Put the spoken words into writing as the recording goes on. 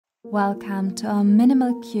Welcome to our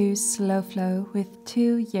minimal Q slow flow with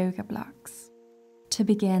 2 yoga blocks. To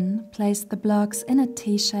begin, place the blocks in a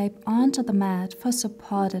T shape onto the mat for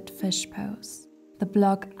supported fish pose. The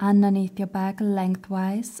block underneath your back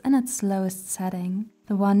lengthwise in its lowest setting,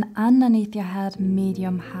 the one underneath your head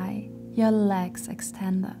medium high, your legs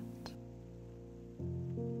extended.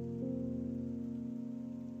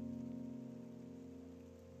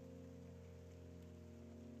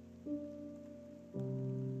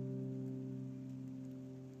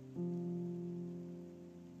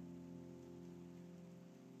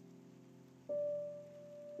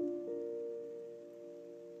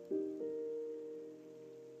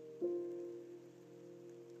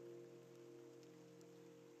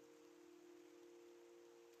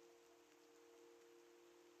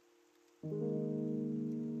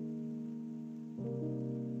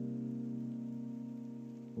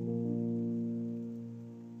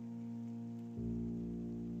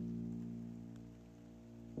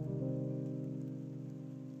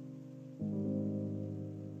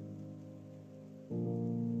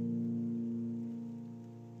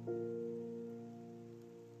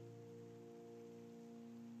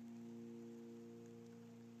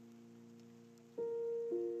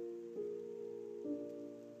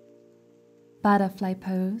 Butterfly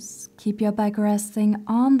pose. Keep your back resting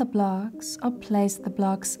on the blocks or place the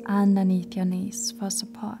blocks underneath your knees for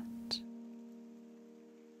support.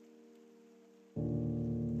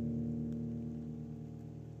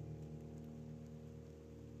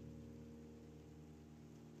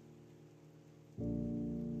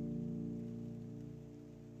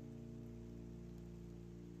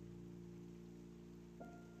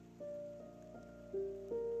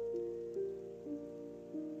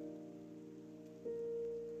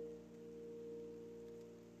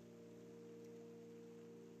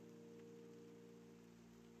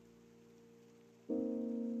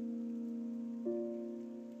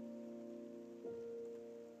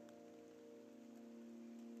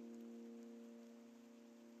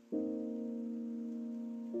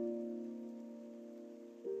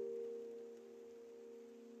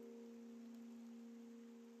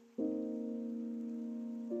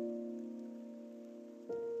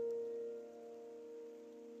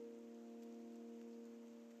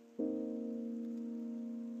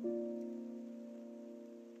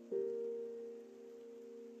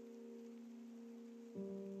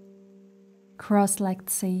 Cross-legged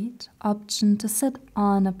seat, option to sit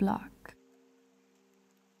on a block.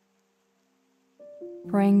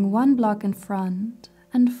 Bring one block in front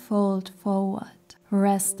and fold forward,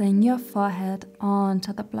 resting your forehead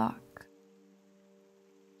onto the block.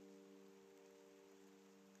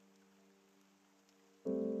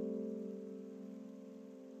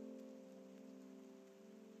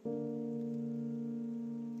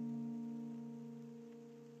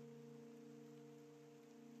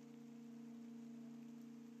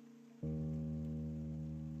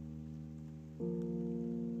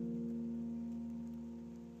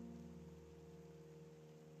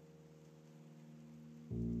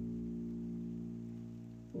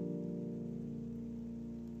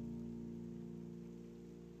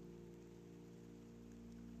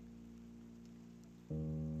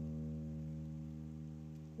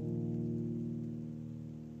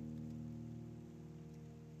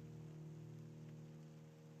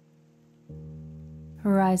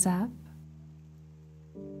 Rise up.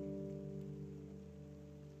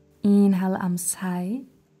 Inhale, arms high.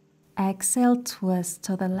 Exhale, twist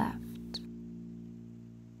to the left.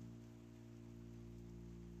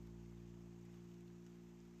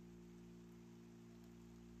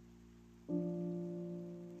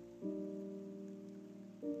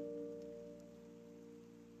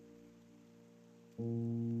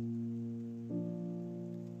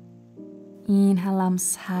 Inhale,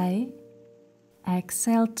 arms high.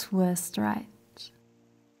 Exhale, twist right.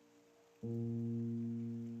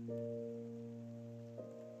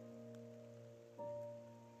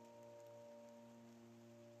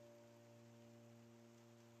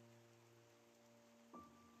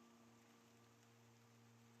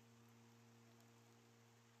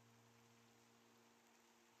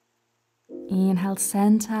 Inhale,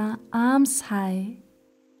 center, arms high,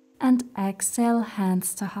 and exhale,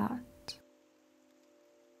 hands to heart.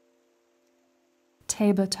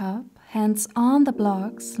 Tabletop, hands on the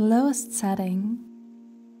blocks, lowest setting.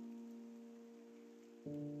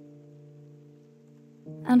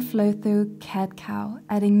 And flow through cat-cow,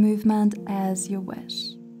 adding movement as you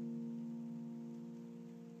wish.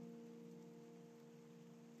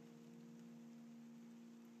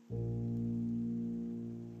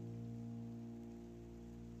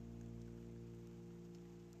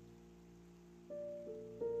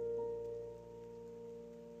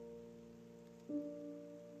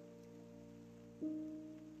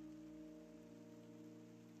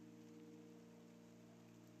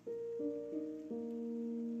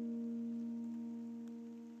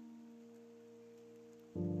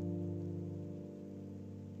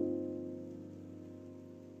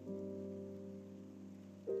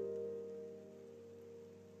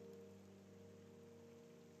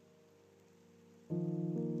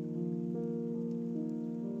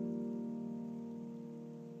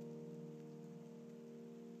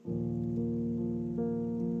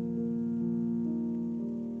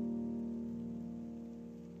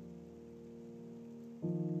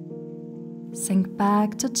 Sink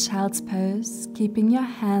back to child's pose, keeping your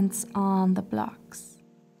hands on the blocks.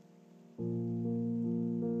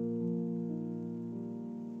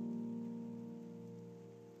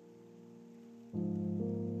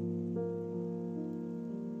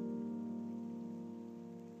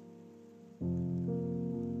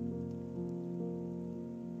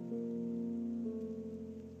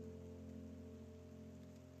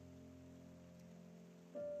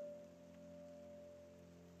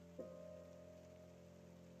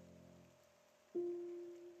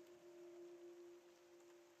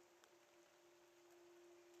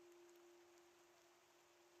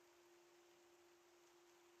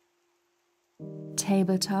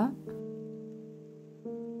 Tabletop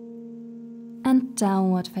and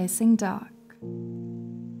downward facing dog.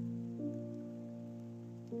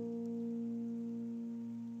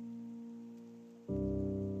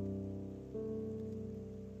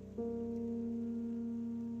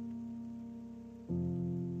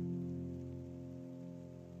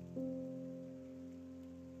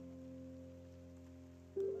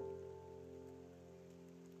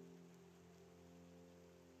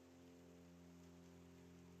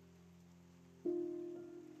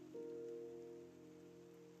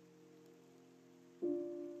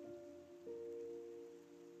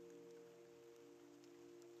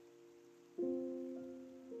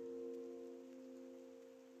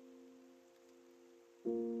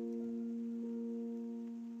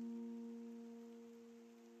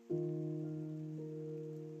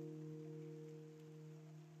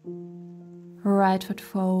 Right foot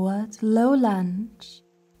forward, low lunge,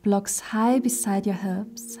 blocks high beside your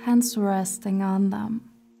hips, hands resting on them.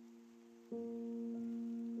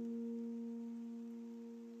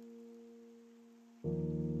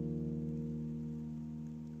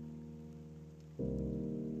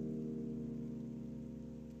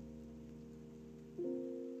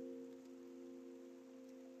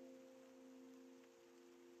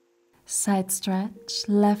 Side stretch,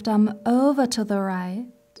 left arm over to the right.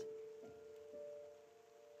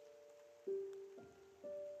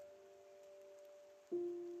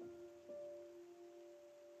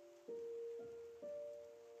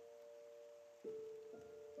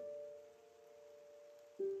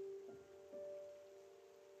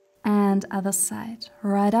 And other side,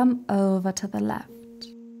 right arm over to the left.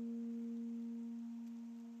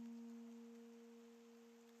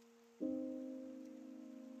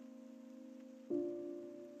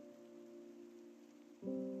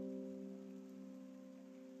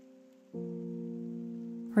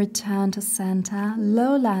 Return to center,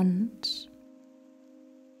 low lunge,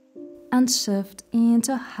 and shift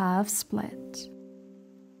into half split.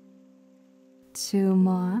 2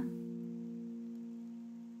 more.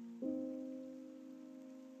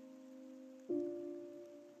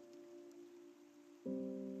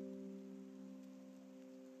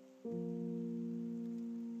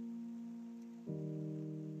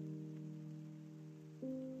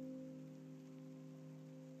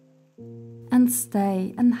 And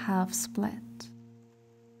stay in half split.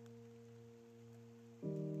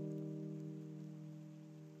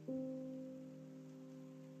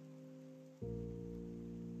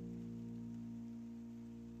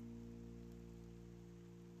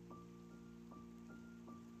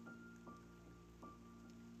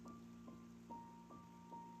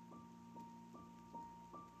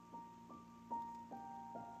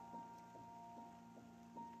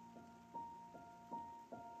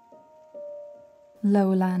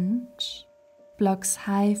 Low lunge, blocks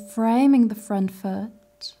high, framing the front foot.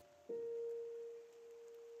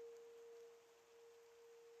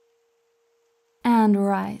 And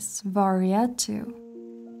rise, warrior 2.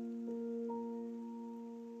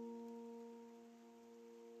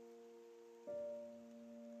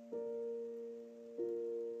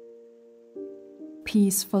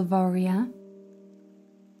 Peaceful warrior.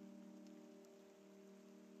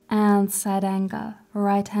 And side angle,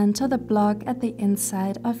 right hand to the block at the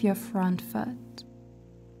inside of your front foot.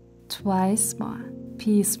 Twice more,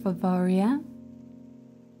 peaceful warrior.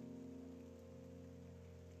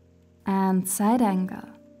 And side angle.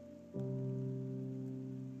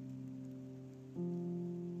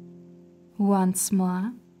 Once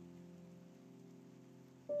more.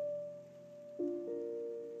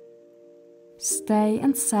 Stay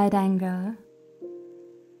in side angle.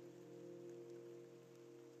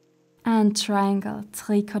 And triangle,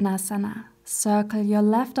 Trikonasana. Circle your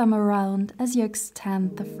left arm around as you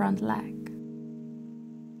extend the front leg.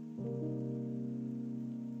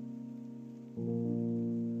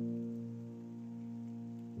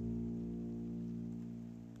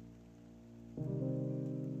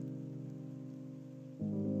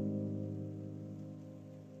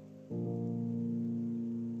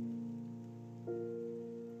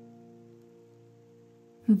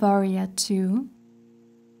 Warrior 2,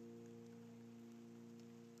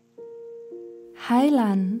 High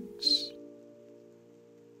Lunge.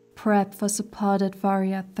 Prep for supported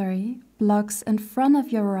Warrior 3, blocks in front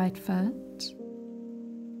of your right foot.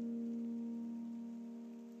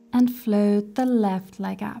 And float the left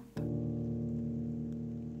leg up.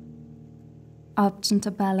 Option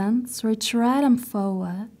to balance, reach right arm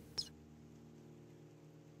forward.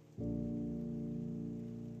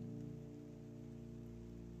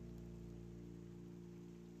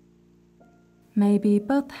 Maybe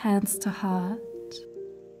both hands to heart.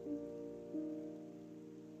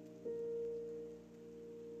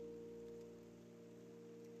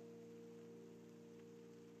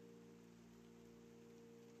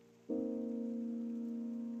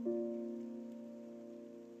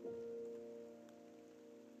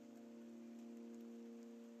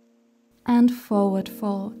 And forward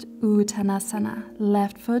fold, Uttanasana,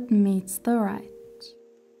 left foot meets the right.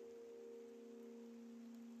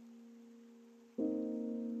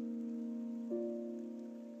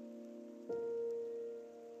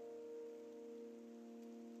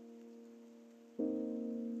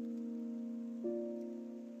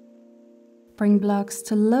 Bring blocks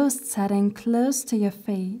to lowest setting close to your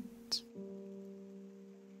feet.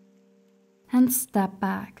 And step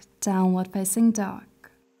back, downward facing dog.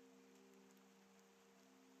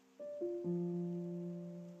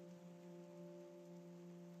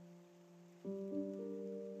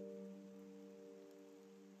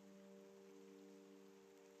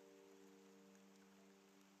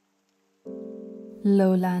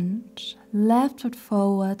 Low lunge, left foot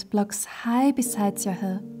forward, blocks high beside your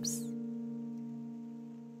hips.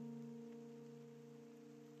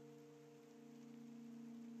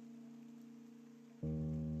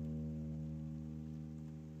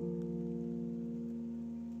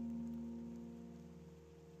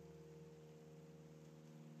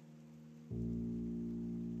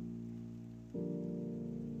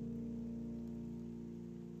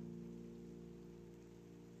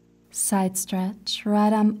 Side stretch,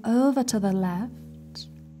 right arm over to the left.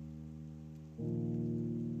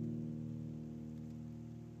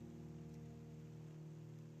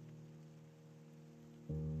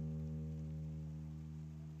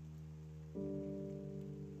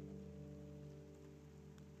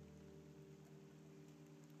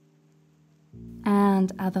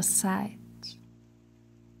 And other side.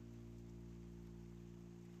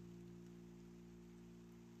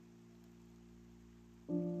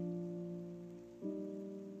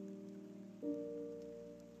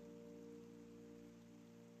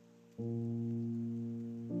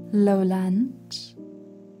 Low lunge.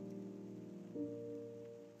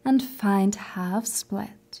 And find half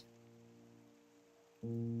split.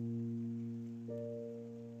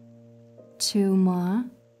 2 more.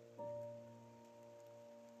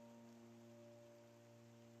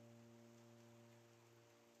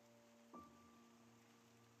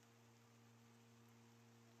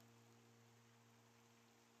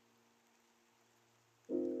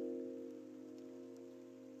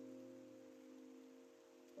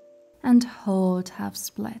 And hold half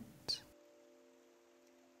split.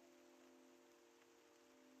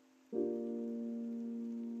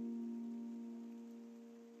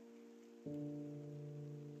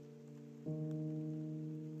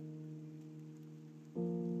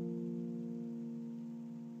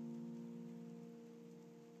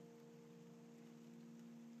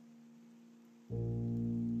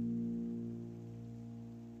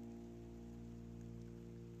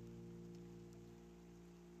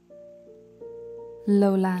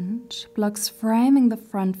 Low lunge, blocks framing the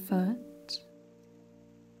front foot.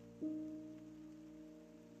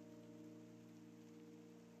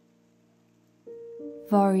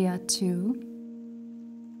 Warrior 2.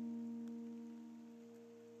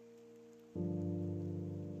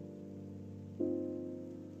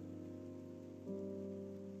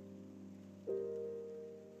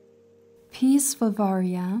 Peaceful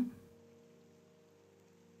warrior.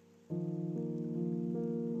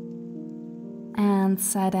 And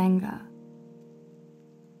side angle.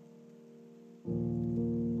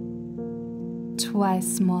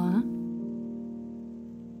 Twice more.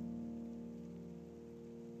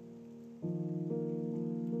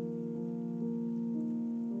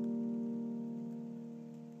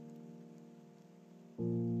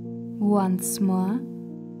 Once more.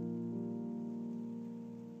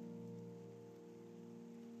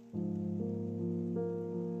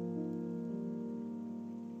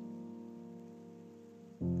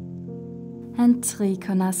 And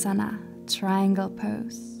Trikonasana, triangle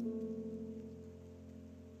pose.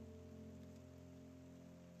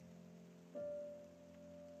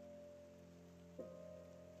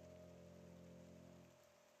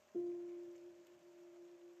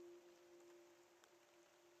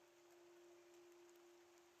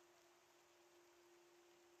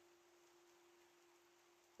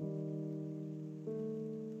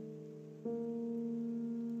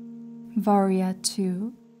 Warrior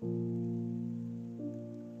 2,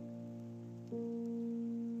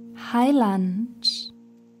 High Lunge.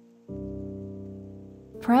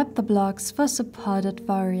 Prep the blocks for supported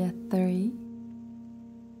Warrior 3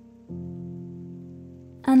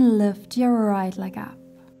 and lift your right leg up.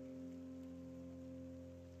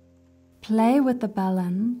 Play with the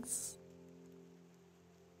balance.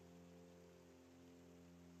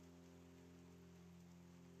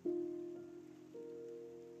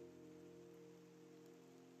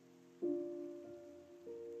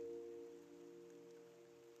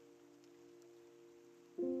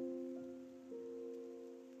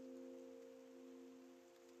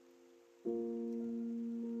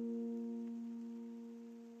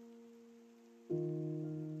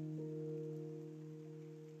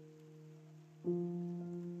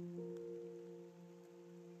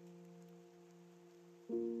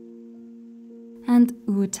 And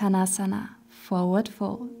Uttanasana, forward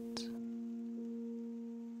fold.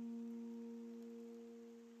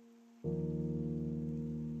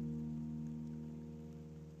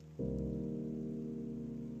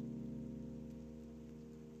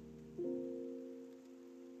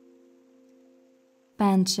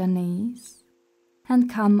 Bend your knees and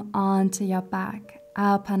come onto your back.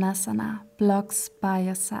 Arpanasana, blocks by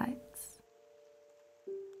your sides.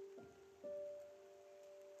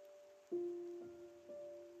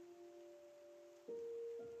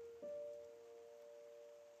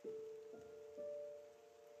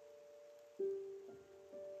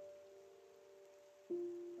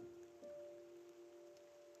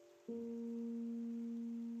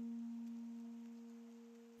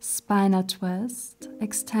 Spinal twist.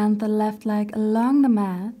 Extend the left leg along the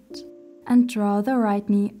mat and draw the right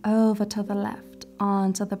knee over to the left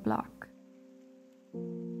onto the block.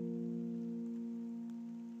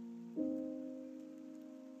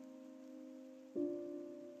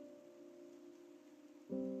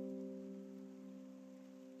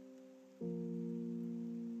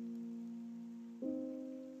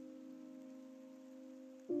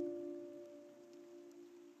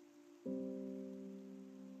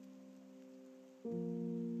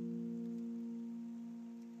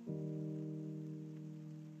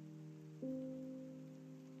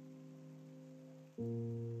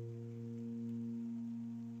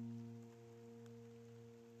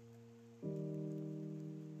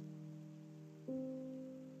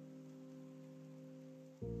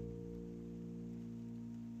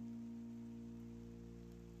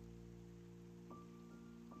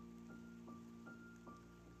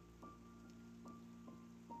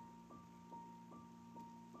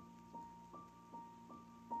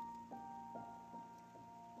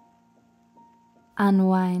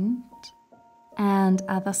 Unwind and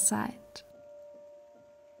other side.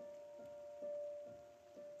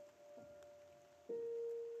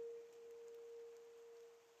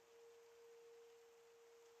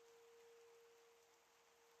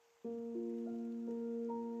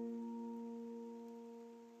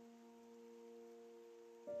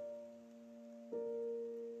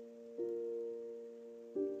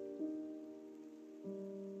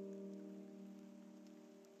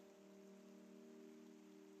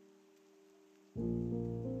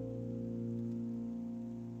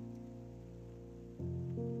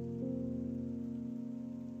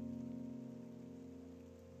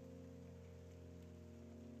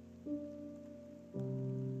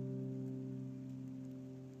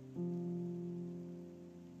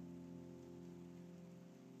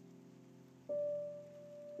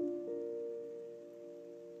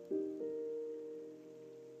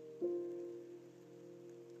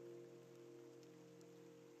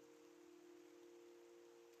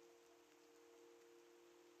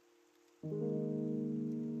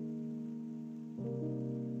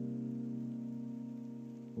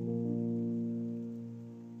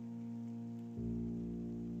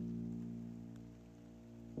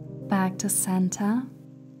 Back to center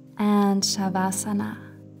and Shavasana.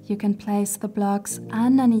 You can place the blocks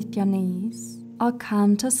underneath your knees or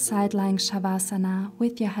come to side lying Shavasana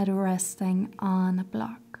with your head resting on a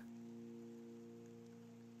block.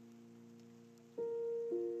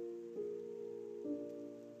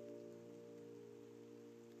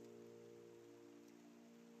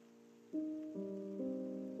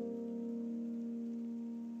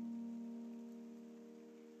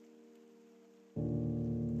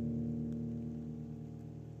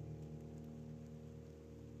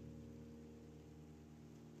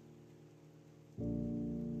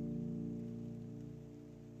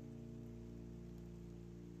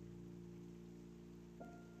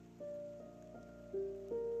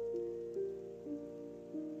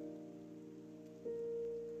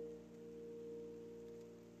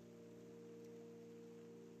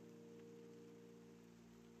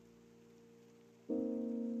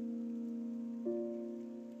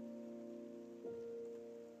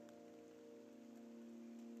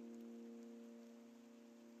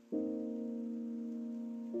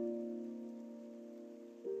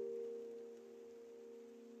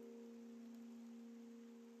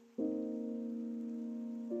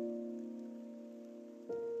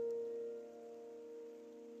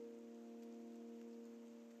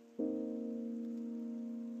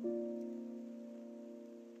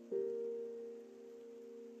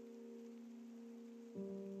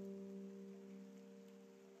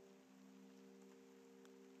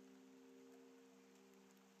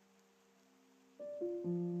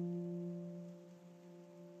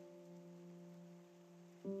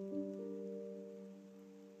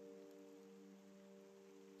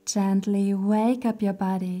 Gently wake up your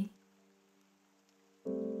body.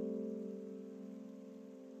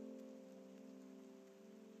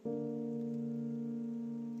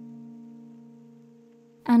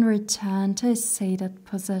 And return to a seated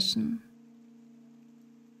position.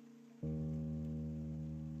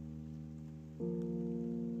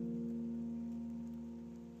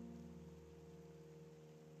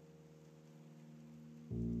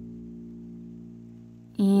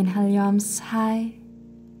 Inhale your arms high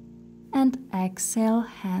and exhale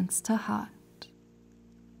hands to heart.